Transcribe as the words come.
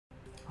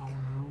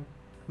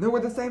No,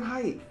 we're the same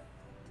height.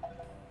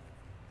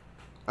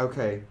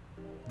 Okay.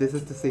 This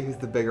is to see who's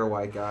the bigger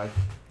white guy.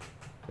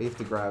 You have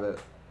to grab it.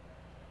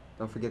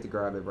 Don't forget to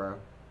grab it, bro.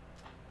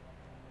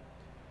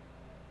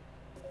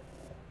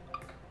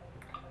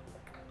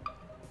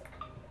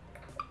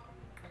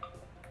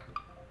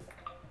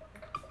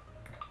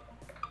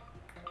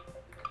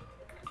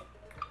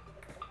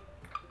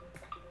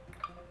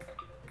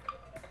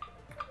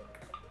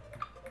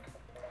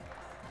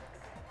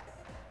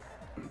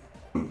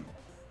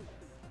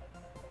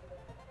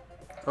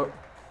 Oh.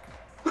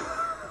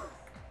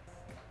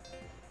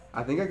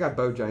 I think I got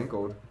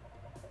bojankled.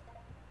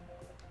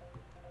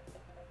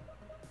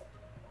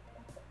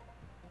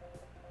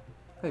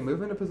 Hey,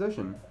 move into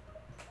position.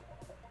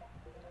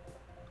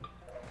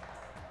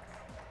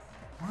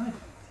 What?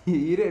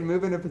 You didn't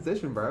move into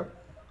position, bro.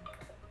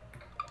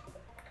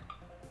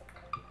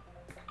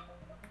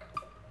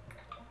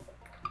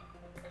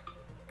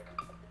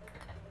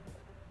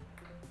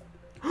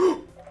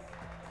 I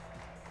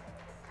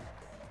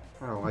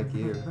don't like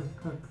you.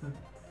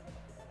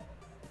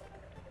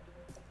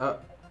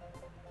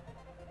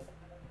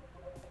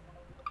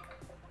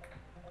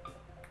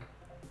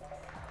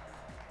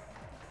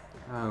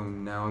 Oh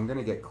no, I'm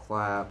gonna get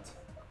clapped.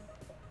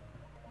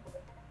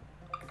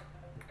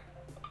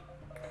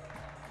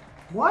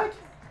 What?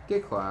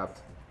 Get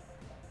clapped.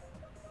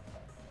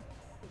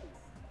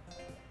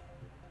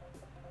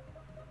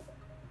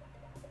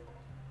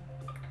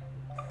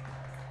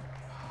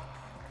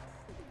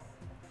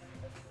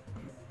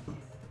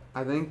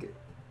 I think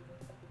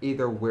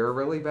either we're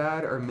really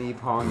bad or me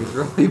Pong is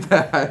really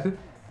bad.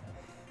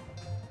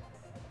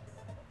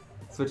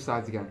 Switch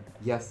sides again.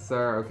 Yes,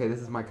 sir. Okay,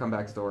 this is my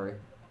comeback story.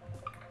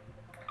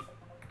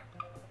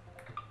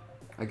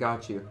 I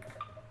got you.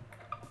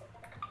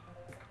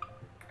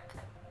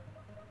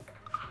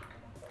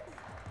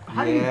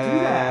 How do you do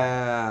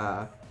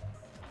that?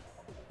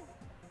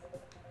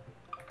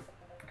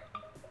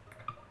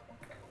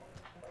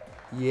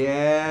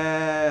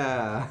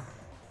 Yeah.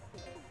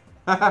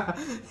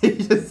 You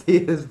just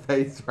see his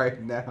face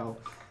right now.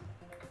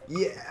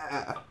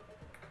 Yeah.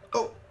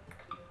 Oh.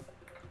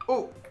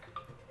 Oh.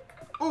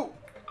 Oh.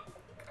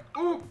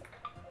 Oh.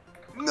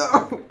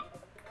 No.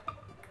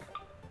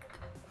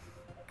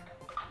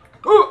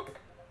 Oh.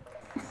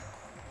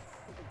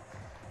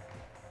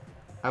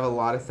 I have a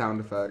lot of sound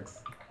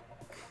effects.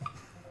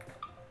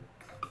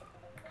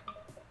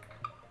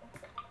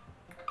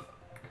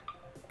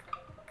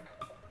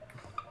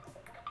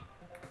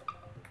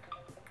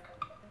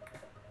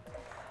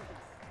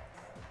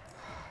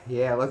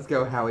 Yeah, let's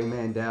go Howie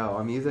Mandel.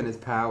 I'm using his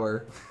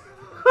power.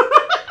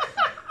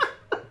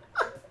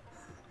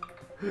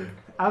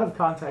 Out of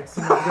context,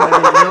 someone's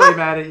gonna be really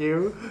mad at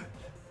you.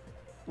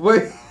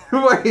 Wait,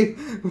 wait,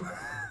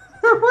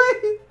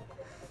 wait.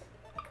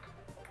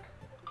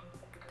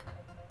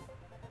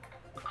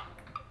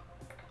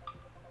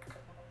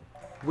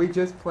 We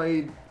just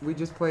played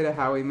a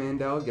Howie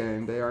Mandel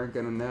game. They aren't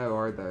gonna know,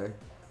 are they?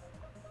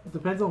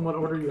 Depends on what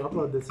order you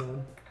upload this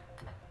in.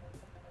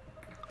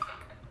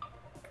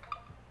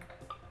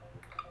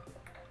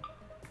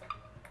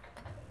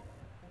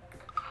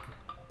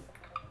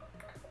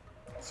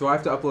 So I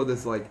have to upload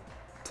this like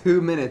 2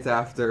 minutes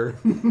after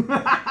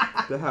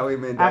the Howie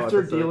Mandel After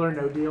episode. Deal or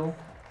No Deal.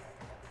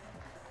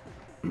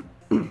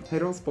 Hey,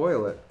 don't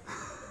spoil it.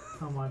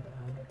 Oh my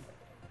bad.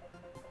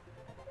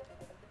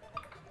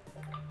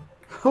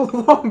 How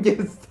long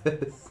is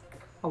this?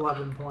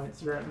 11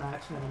 points. You're at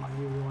match. Never mind,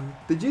 you won.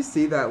 Did you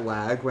see that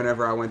lag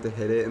whenever I went to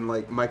hit it and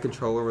like my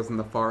controller was on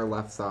the far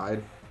left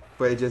side,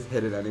 but it just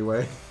hit it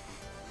anyway?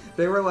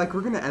 They were like,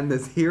 we're gonna end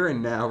this here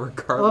and now I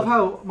regardless. love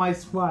how my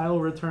smile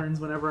returns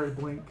whenever I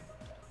blink.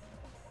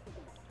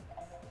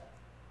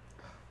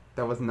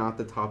 That was not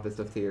the toppest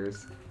of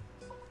tiers.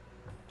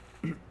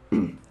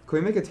 Can we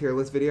make a tier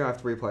list video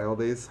after we play all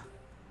these?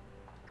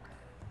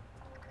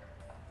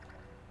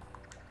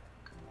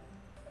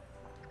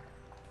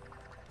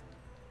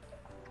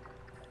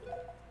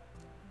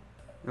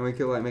 And we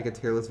could like make a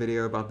tier list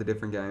video about the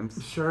different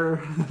games.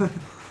 Sure.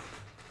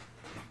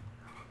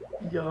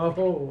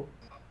 Yo.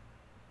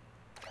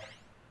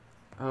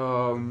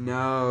 Oh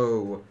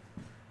no.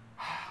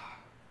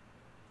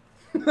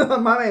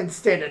 My man's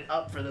standing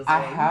up for this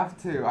I one.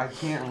 have to. I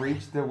can't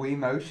reach the Wii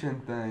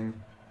Motion thing.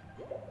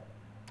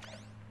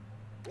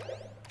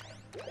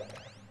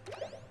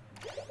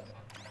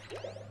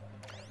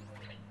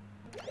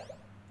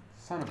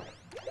 Son of a...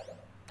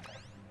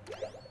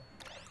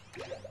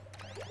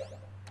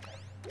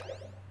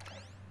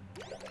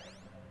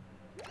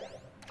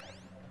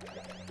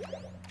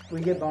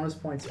 We get bonus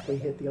points if we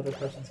hit the other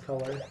person's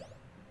color.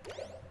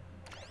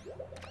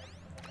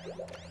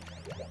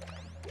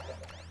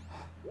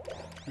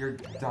 You're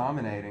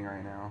dominating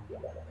right now.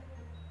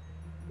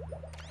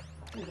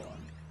 Hold on.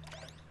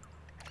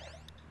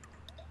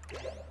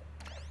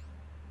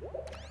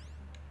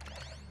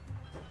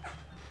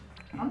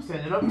 I'm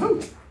standing up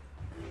too.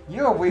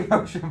 You have Wii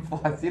Motion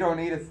Plus. You don't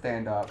need to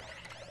stand up.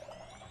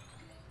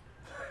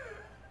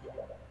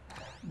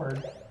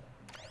 Bird.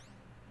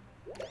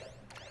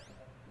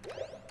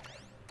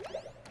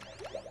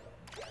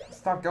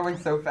 Stop going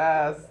so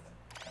fast.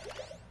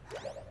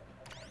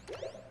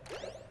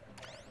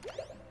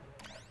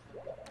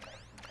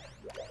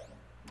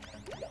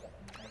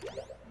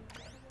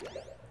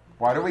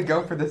 Why do we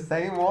go for the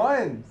same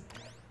ones?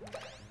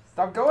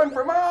 Stop going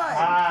for mine!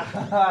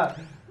 Ah.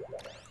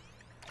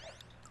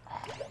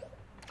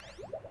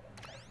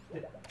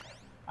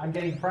 I'm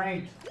getting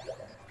pranked.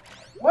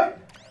 What?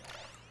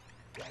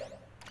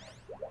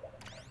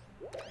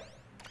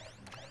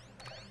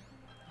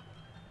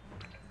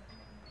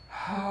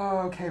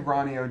 Okay,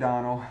 Ronnie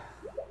O'Donnell.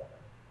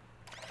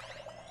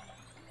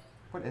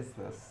 What is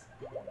this?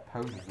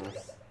 Pose is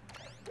this?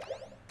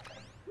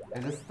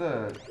 Is this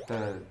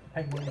the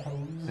Penguin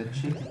pose. the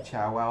cheeky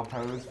chow wow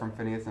pose from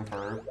Phineas and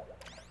Ferb?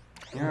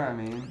 You know what I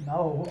mean?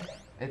 No.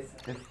 It's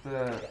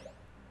the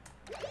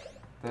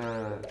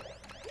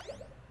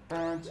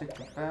bow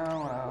chicka bow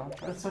wow.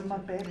 That's what my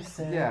baby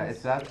says. Yeah,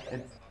 it's that.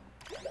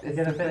 You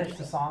gonna finish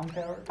the song,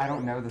 Coward? I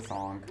don't know the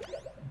song.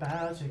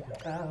 Bow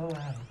chicka bow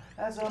wow.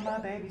 That's what my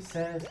baby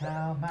says.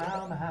 Mow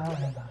mow mow,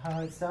 and my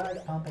heart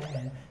starts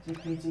pumping.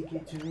 Chicky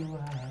chicky choo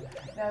wow.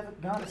 Never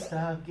gonna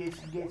stop. Get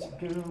you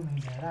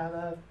goomy. That I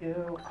love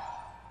you.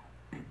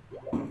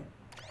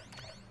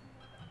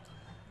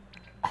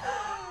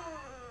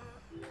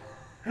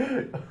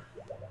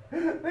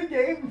 The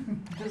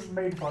game just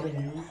made fun of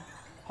you.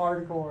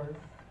 Hardcore.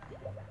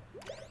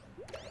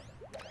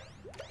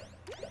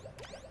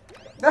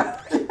 No,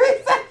 give me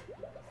a sec.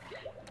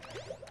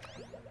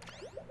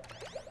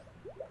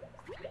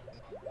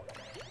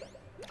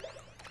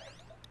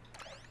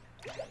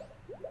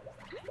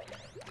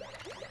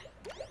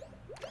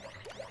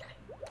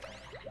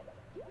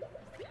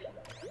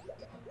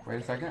 Wait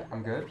a second,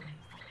 I'm good.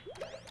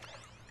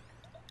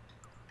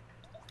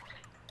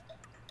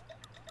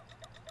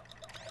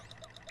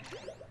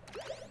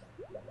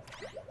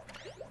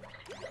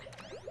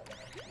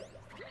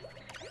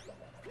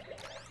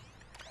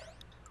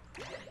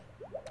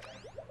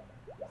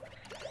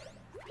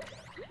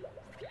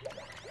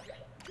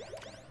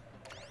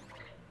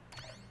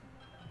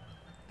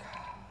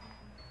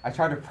 I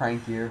tried to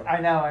prank you. I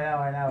know.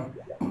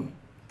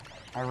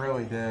 I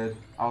really did.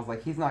 I was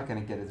like, he's not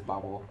gonna get his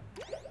bubble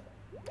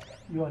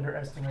You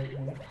underestimate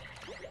me.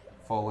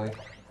 fully.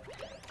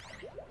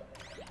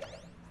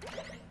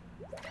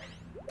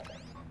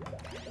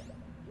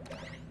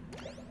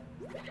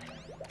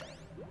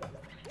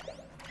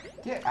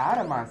 Get out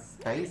of my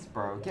space,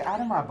 bro. Get out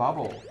of my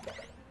bubble.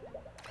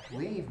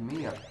 Leave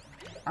me up.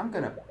 I'm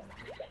gonna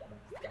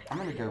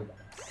go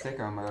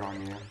sicko mode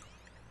on you.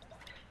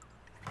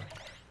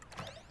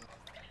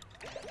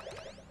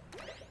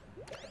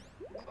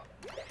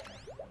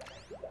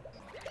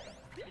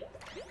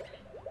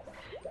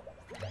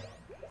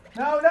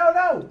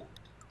 No!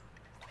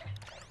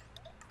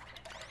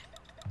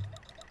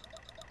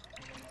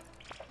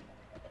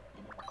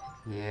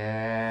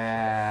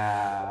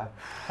 Yeah.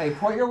 Hey,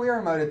 point your Wii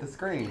remote at the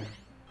screen.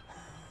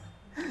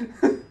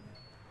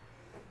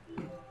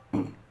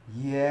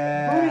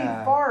 Yeah.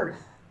 Booty fart!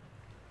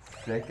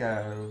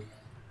 Sicko.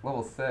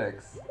 Level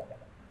 6.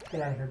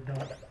 Get out of here,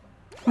 duck.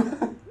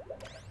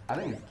 I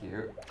think it's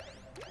cute.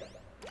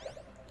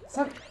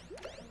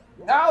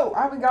 No!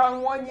 I haven't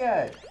gotten one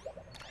yet!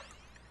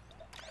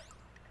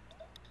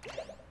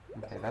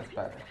 Okay, that's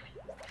better.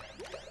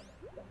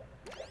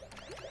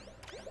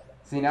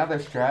 See, now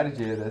there's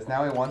strategy to this.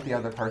 Now we want the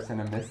other person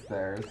to miss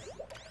theirs.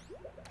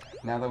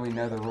 Now that we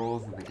know the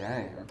rules of the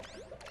game.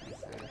 Let me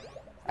see.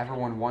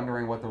 Everyone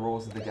wondering what the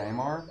rules of the game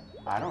are?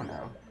 I don't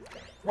know.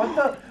 What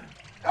the?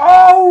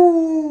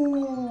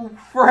 Oh!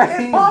 Frames!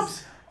 It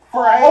pops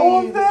Frames!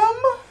 all of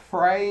them?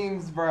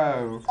 Frames,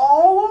 bro.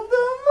 All of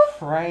them?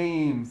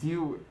 Frames.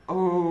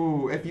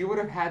 Oh, if you would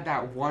have had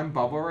that one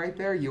bubble right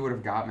there, you would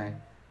have got me.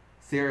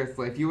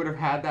 Seriously, if you would have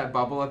had that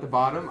bubble at the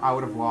bottom, I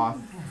would have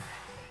lost.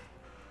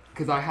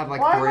 Because I had like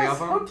Why 3 am I of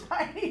them. so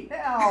tiny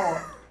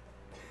now?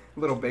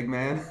 Little big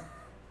man.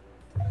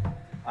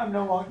 I'm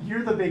no longer.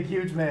 You're the big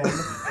huge man.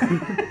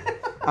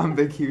 I'm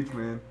big huge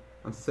man.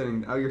 I'm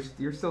sitting. Oh,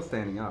 you're still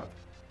standing up.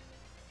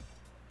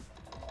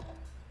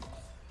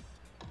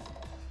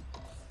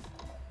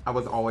 I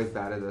was always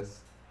bad at this.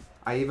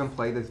 I even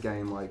played this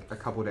game like a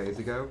couple days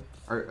ago,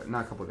 or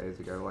not a couple days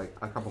ago, like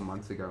a couple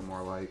months ago,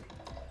 more like.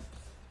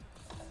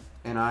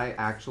 And I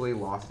actually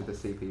lost to the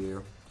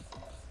CPU.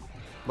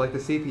 Like, the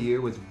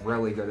CPU was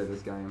really good at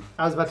this game.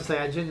 I was about to say,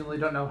 I genuinely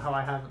don't know how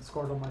I haven't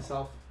scored on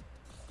myself.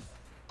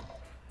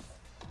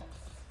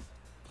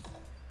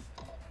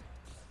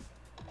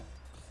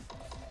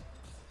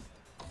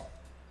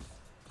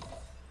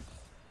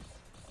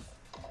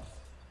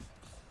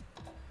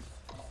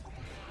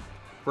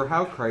 For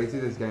how crazy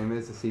this game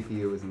is, the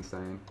CPU is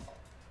insane.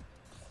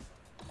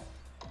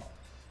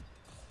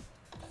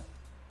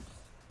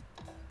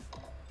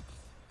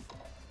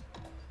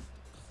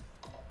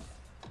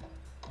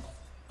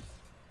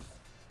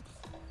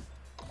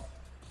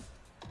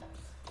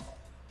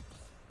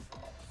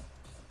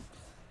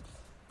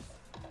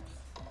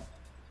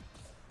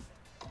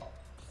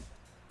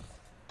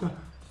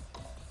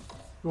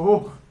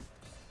 Oh!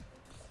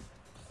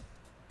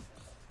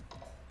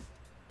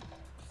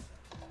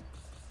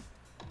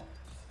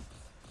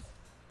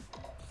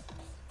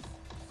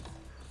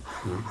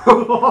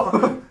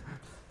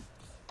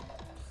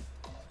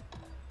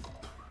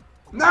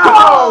 No!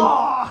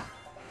 Oh!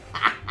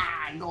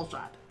 Goal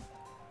shot.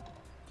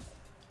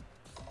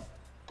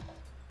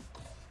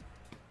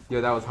 Yo,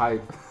 that was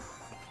hype.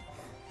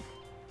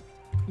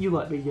 You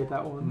let me get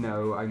that one.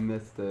 No, I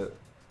missed it.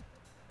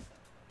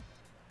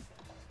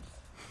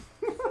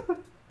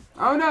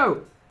 Oh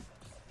no!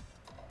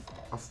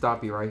 I'll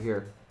stop you right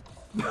here.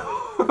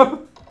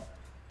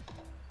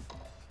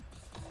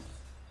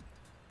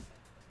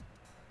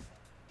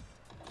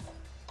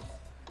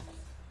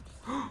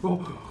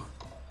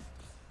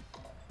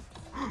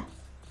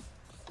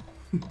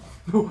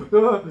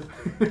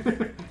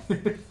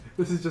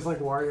 This is just like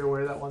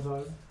WarioWare that one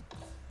time.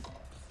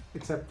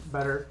 Except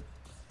better.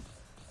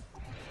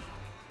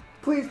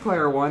 Please,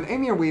 player 1,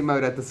 aim your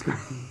Wiimote at the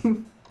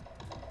screen.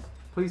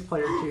 Please,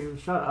 player 2,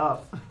 shut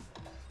up.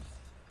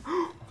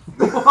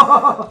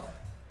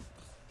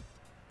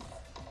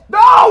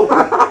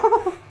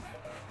 No!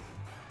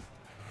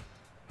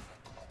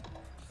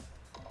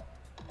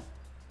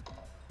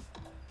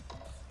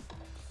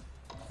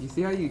 You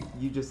see how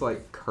you just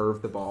like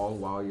curve the ball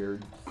while you're...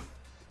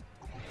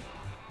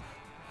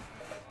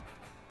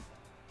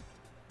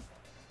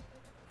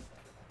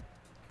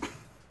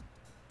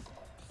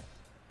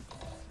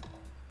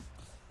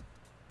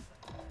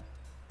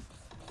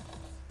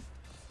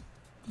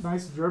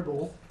 Nice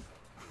dribble.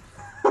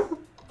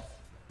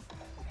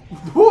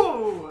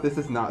 Whoa! This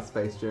is not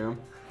Space Jam.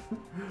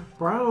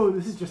 Bro,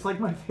 this is just like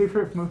my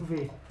favorite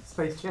movie,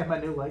 Space Jam: A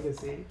New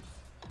Legacy.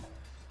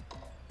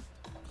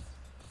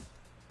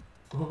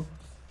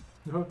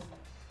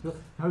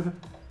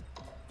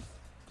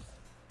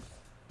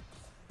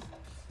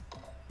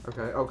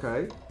 Okay,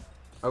 okay.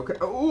 Okay.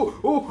 Oh,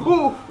 oh,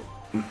 oh!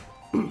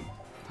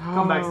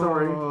 Comeback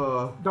story.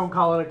 Oh. Don't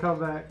call it a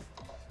comeback.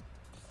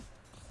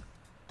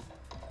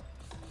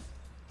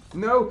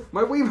 No,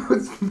 my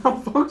Wiimote's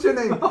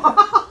malfunctioning!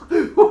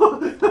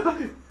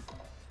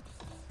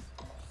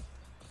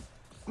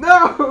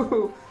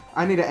 No!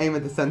 I need to aim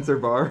at the sensor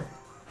bar.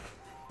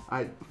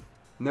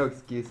 No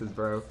excuses,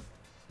 bro.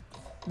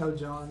 No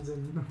Johns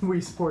and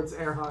Wii Sports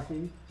Air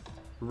Hockey.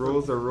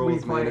 Rules are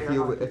rules, We play man. air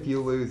hockey. If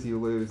you lose, you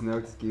lose. No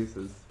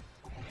excuses.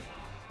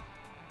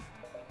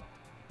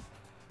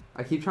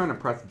 I keep trying to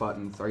press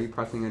buttons. Are you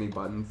pressing any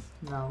buttons?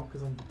 No,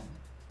 because I'm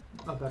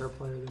a better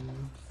player than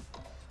you.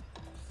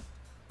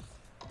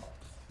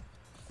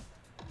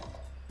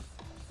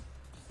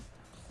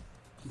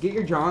 Get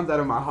your Johns out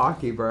of my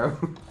hockey, bro.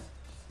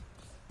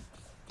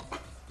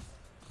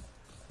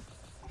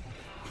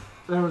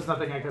 There was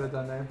nothing I could have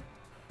done there.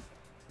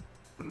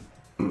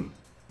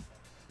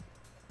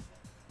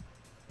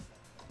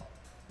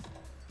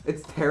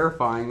 It's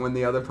terrifying when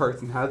the other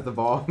person has the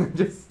ball and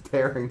they're just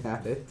staring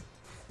at it.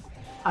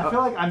 I feel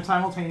like I'm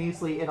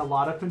simultaneously in a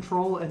lot of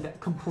control and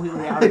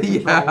completely out of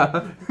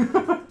control.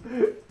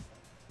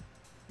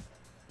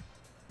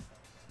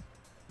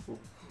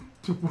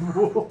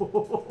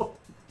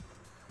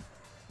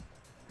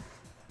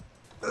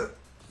 Yeah.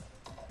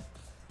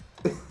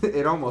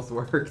 It almost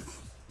works.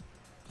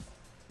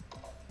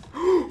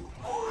 I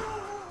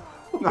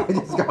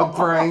just got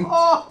pranked.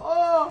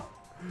 Oh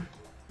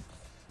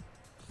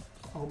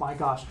my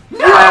gosh.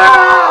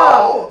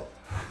 No!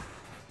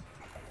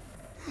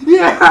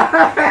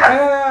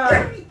 Yeah!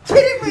 Are you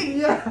kidding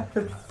me? Yeah!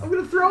 I'm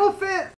gonna throw a fit.